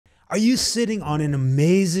Are you sitting on an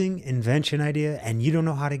amazing invention idea and you don't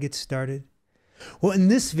know how to get started? Well, in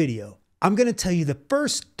this video, I'm going to tell you the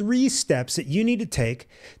first 3 steps that you need to take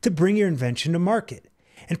to bring your invention to market.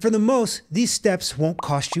 And for the most, these steps won't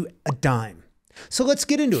cost you a dime. So let's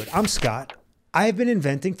get into it. I'm Scott. I've been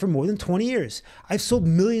inventing for more than 20 years. I've sold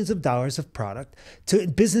millions of dollars of product to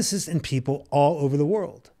businesses and people all over the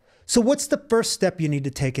world. So what's the first step you need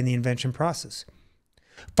to take in the invention process?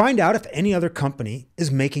 Find out if any other company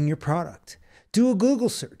is making your product. Do a Google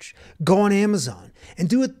search, go on Amazon, and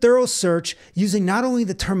do a thorough search using not only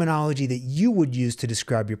the terminology that you would use to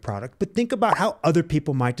describe your product, but think about how other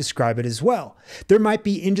people might describe it as well. There might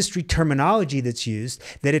be industry terminology that's used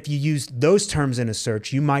that if you use those terms in a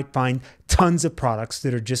search, you might find tons of products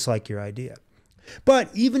that are just like your idea.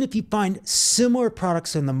 But even if you find similar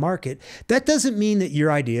products in the market, that doesn't mean that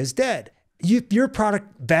your idea is dead. If your product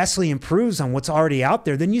vastly improves on what's already out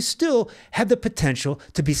there, then you still have the potential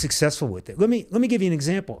to be successful with it. Let me give you an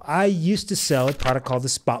example. I used to sell a product called the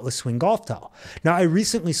Spotless Swing golf towel. Now, I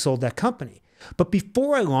recently sold that company. But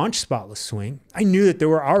before I launched Spotless Swing, I knew that there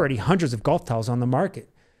were already hundreds of golf towels on the market.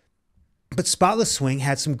 But Spotless Swing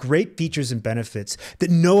had some great features and benefits that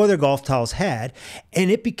no other golf towels had, and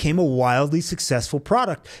it became a wildly successful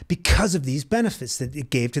product because of these benefits that it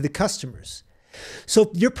gave to the customers. So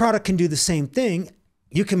if your product can do the same thing,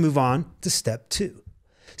 you can move on to step 2.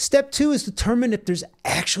 Step 2 is determine if there's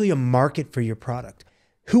actually a market for your product.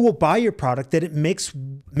 Who will buy your product that it makes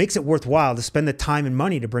it worthwhile to spend the time and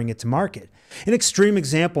money to bring it to market. An extreme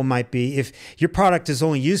example might be if your product is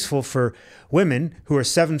only useful for women who are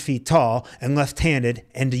 7 feet tall and left-handed,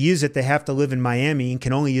 and to use it, they have to live in Miami and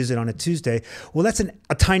can only use it on a Tuesday. Well, that's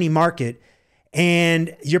a tiny market,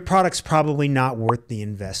 and your product's probably not worth the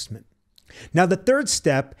investment. Now, the third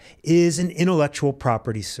step is an intellectual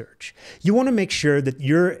property search. You want to make sure that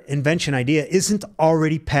your invention idea isn't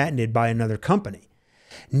already patented by another company.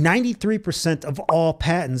 93% of all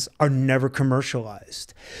patents are never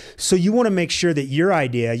commercialized. So you want to make sure that your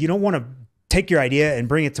idea, you don't want to take your idea and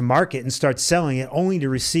bring it to market and start selling it only to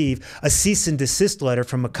receive a cease and desist letter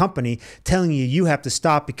from a company telling you you have to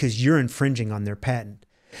stop because you're infringing on their patent.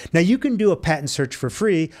 Now, you can do a patent search for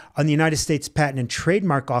free on the United States Patent and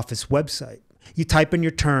Trademark Office website. You type in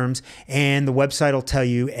your terms and the website will tell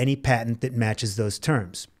you any patent that matches those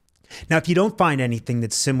terms. Now, if you don't find anything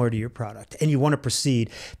that's similar to your product and you want to proceed,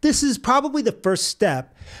 this is probably the first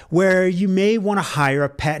step where you may want to hire a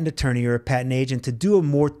patent attorney or a patent agent to do a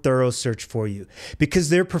more thorough search for you because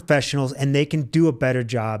they're professionals and they can do a better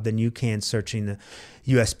job than you can searching the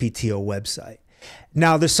USPTO website.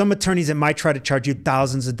 Now, there's some attorneys that might try to charge you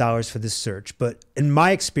thousands of dollars for this search, but in my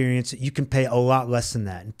experience, you can pay a lot less than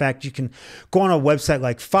that. In fact, you can go on a website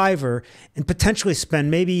like Fiverr and potentially spend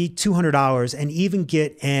maybe $200 and even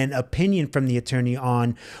get an opinion from the attorney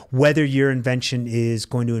on whether your invention is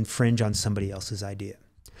going to infringe on somebody else's idea.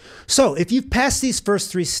 So if you've passed these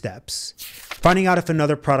first 3 steps, finding out if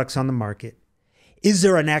another product's on the market, is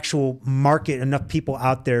there an actual market, enough people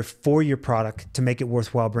out there for your product to make it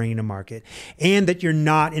worthwhile bringing to market, and that you're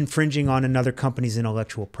not infringing on another company's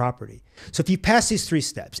intellectual property? So if you pass these 3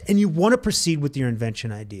 steps and you want to proceed with your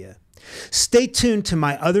invention idea, stay tuned to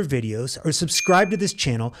my other videos or subscribe to this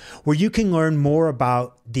channel where you can learn more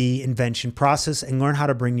about the invention process and learn how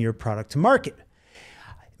to bring your product to market.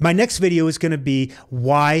 My next video is going to be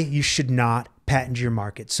why you should not patent your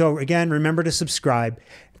market. So again, remember to subscribe.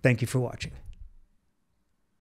 Thank you for watching.